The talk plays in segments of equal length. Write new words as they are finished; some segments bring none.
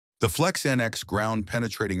The Flex NX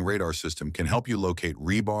ground-penetrating radar system can help you locate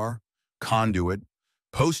rebar, conduit,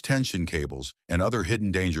 post-tension cables, and other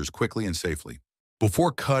hidden dangers quickly and safely.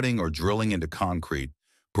 Before cutting or drilling into concrete,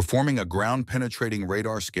 performing a ground-penetrating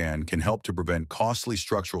radar scan can help to prevent costly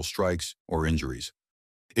structural strikes or injuries.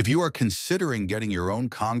 If you are considering getting your own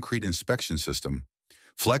concrete inspection system,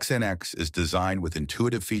 Flex NX is designed with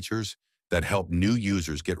intuitive features that help new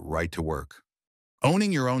users get right to work.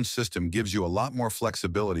 Owning your own system gives you a lot more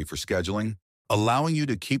flexibility for scheduling, allowing you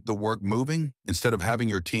to keep the work moving instead of having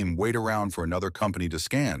your team wait around for another company to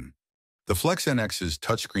scan. The Flex NX's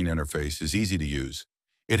touchscreen interface is easy to use.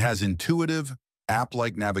 It has intuitive,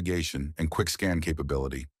 app-like navigation and quick scan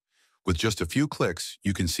capability. With just a few clicks,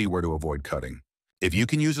 you can see where to avoid cutting. If you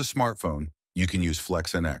can use a smartphone, you can use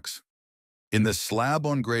Flex NX. In the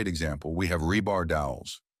slab-on-grade example, we have rebar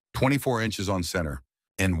dowels, 24 inches on center,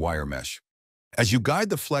 and wire mesh. As you guide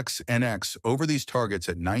the Flex NX over these targets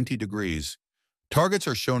at 90 degrees, targets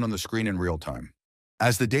are shown on the screen in real time.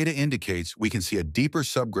 As the data indicates, we can see a deeper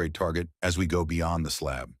subgrade target as we go beyond the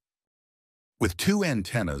slab. With two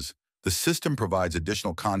antennas, the system provides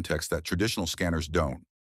additional context that traditional scanners don't.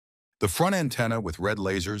 The front antenna with red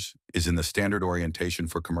lasers is in the standard orientation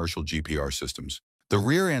for commercial GPR systems. The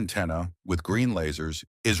rear antenna with green lasers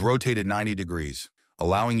is rotated 90 degrees,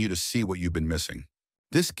 allowing you to see what you've been missing.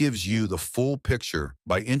 This gives you the full picture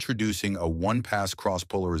by introducing a one-pass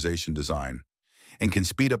cross-polarization design and can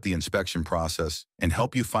speed up the inspection process and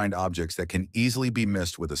help you find objects that can easily be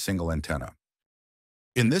missed with a single antenna.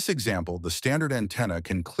 In this example, the standard antenna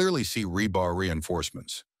can clearly see rebar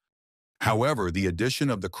reinforcements. However, the addition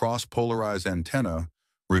of the cross-polarized antenna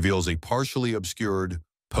reveals a partially obscured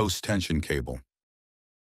post-tension cable.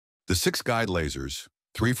 The 6 guide lasers,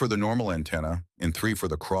 3 for the normal antenna and 3 for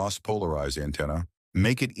the cross-polarized antenna,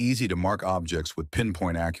 make it easy to mark objects with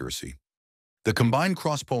pinpoint accuracy. The combined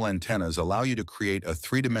cross-pole antennas allow you to create a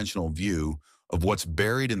 3-dimensional view of what's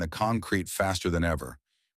buried in the concrete faster than ever.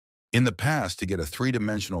 In the past, to get a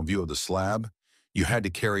 3-dimensional view of the slab, you had to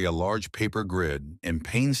carry a large paper grid and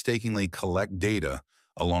painstakingly collect data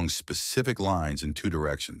along specific lines in 2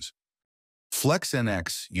 directions. Flex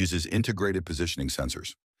NX uses integrated positioning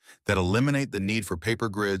sensors that eliminate the need for paper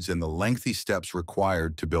grids and the lengthy steps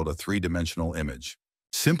required to build a 3-dimensional image.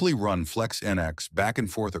 Simply run Flex NX back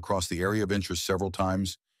and forth across the area of interest several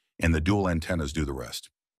times, and the dual antennas do the rest.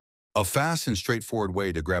 A fast and straightforward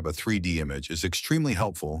way to grab a 3D image is extremely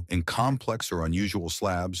helpful in complex or unusual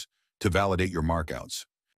slabs to validate your markouts.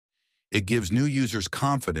 It gives new users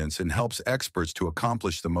confidence and helps experts to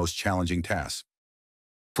accomplish the most challenging tasks.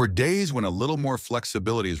 For days when a little more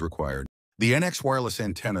flexibility is required, the NX wireless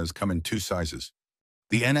antennas come in 2 sizes,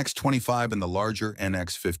 the NX25 and the larger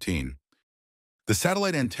NX15. The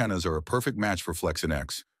satellite antennas are a perfect match for Flex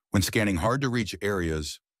NX when scanning hard-to-reach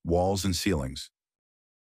areas, walls, and ceilings.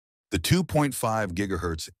 The 2.5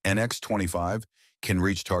 GHz NX25 can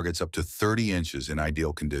reach targets up to 30 inches in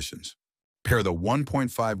ideal conditions. Pair the 1.5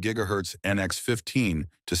 GHz NX15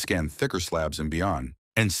 to scan thicker slabs and beyond,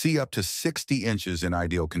 and see up to 60 inches in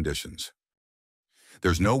ideal conditions.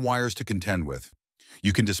 There's no wires to contend with.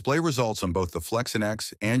 You can display results on both the Flex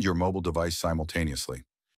NX and your mobile device simultaneously.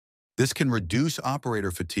 This can reduce operator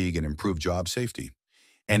fatigue and improve job safety,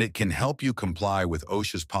 and it can help you comply with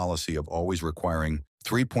OSHA's policy of always requiring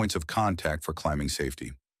 3 points of contact for climbing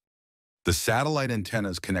safety. The satellite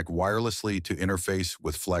antennas connect wirelessly to interface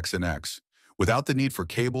with Flex NX. Without the need for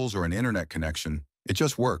cables or an internet connection, it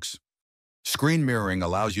just works. Screen mirroring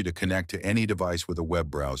allows you to connect to any device with a web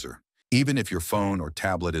browser, even if your phone or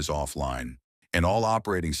tablet is offline, and all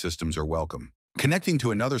operating systems are welcome. Connecting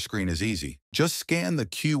to another screen is easy. Just scan the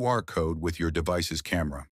QR code with your device's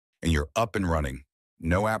camera, and you're up and running.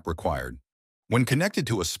 No app required. When connected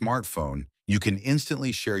to a smartphone, you can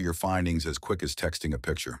instantly share your findings as quick as texting a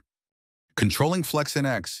picture. Controlling Flex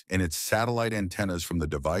NX and its satellite antennas from the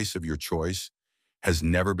device of your choice has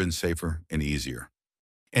never been safer and easier.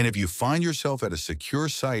 And if you find yourself at a secure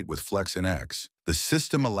site with Flex NX, the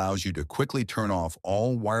system allows you to quickly turn off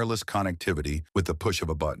all wireless connectivity with the push of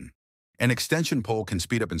a button. An extension pole can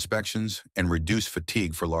speed up inspections and reduce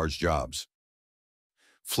fatigue for large jobs.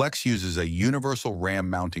 Flex uses a universal RAM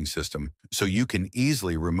mounting system, so you can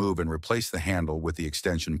easily remove and replace the handle with the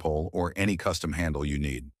extension pole or any custom handle you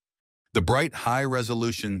need. The bright,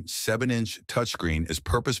 high-resolution 7-inch touchscreen is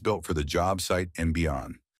purpose-built for the job site and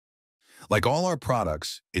beyond. Like all our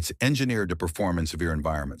products, it's engineered to perform in severe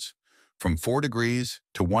environments, from 4 degrees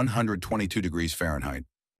to 122 degrees Fahrenheit.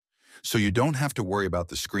 So you don't have to worry about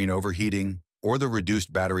the screen overheating or the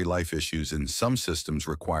reduced battery life issues in some systems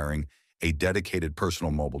requiring a dedicated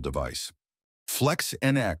personal mobile device. Flex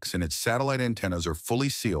NX and its satellite antennas are fully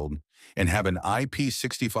sealed and have an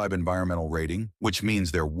IP65 environmental rating, which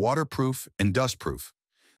means they're waterproof and dustproof.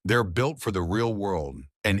 They're built for the real world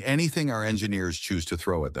and anything our engineers choose to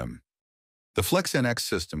throw at them. The Flex NX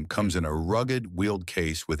system comes in a rugged, wheeled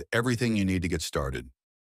case with everything you need to get started.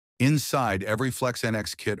 Inside every Flex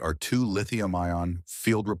NX kit are 2 lithium-ion,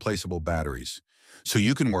 field-replaceable batteries, so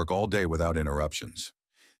you can work all day without interruptions.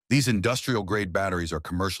 These industrial-grade batteries are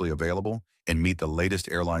commercially available and meet the latest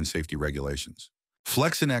airline safety regulations.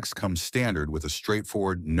 Flex NX comes standard with a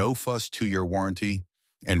straightforward, no-fuss 2-year warranty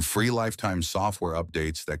and free lifetime software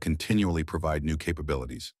updates that continually provide new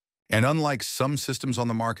capabilities. And unlike some systems on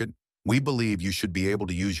the market, we believe you should be able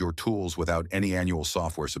to use your tools without any annual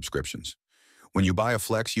software subscriptions. When you buy a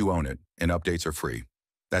Flex, you own it, and updates are free.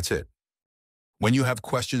 That's it. When you have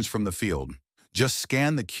questions from the field, just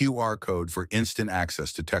scan the QR code for instant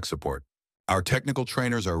access to tech support. Our technical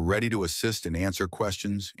trainers are ready to assist and answer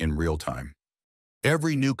questions in real time.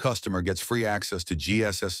 Every new customer gets free access to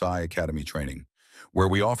GSSI Academy training, where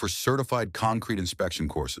we offer certified concrete inspection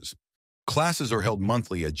courses. Classes are held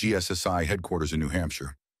monthly at GSSI headquarters in New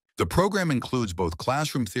Hampshire. The program includes both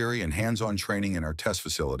classroom theory and hands-on training in our test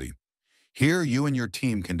facility. Here, you and your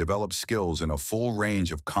team can develop skills in a full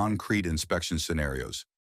range of concrete inspection scenarios,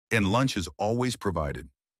 and lunch is always provided.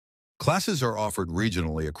 Classes are offered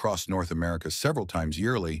regionally across North America several times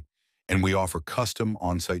yearly, and we offer custom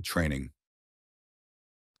on-site training.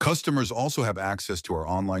 Customers also have access to our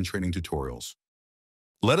online training tutorials.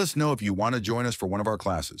 Let us know if you want to join us for one of our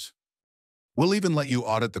classes. We'll even let you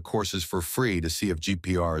audit the courses for free to see if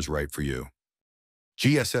GPR is right for you.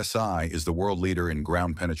 GSSI is the world leader in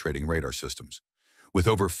ground-penetrating radar systems, with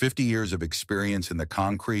over 50 years of experience in the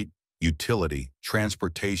concrete, utility,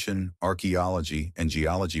 transportation, archaeology, and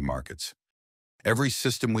geology markets. Every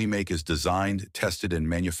system we make is designed, tested, and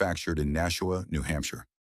manufactured in Nashua, New Hampshire.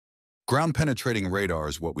 Ground-penetrating radar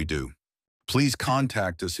is what we do. Please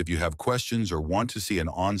contact us if you have questions or want to see an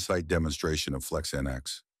on-site demonstration of Flex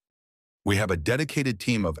NX. We have a dedicated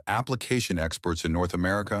team of application experts in North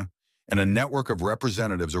America and a network of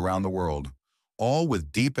representatives around the world, all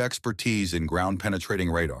with deep expertise in ground-penetrating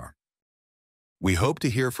radar. We hope to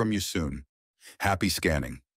hear from you soon. Happy scanning.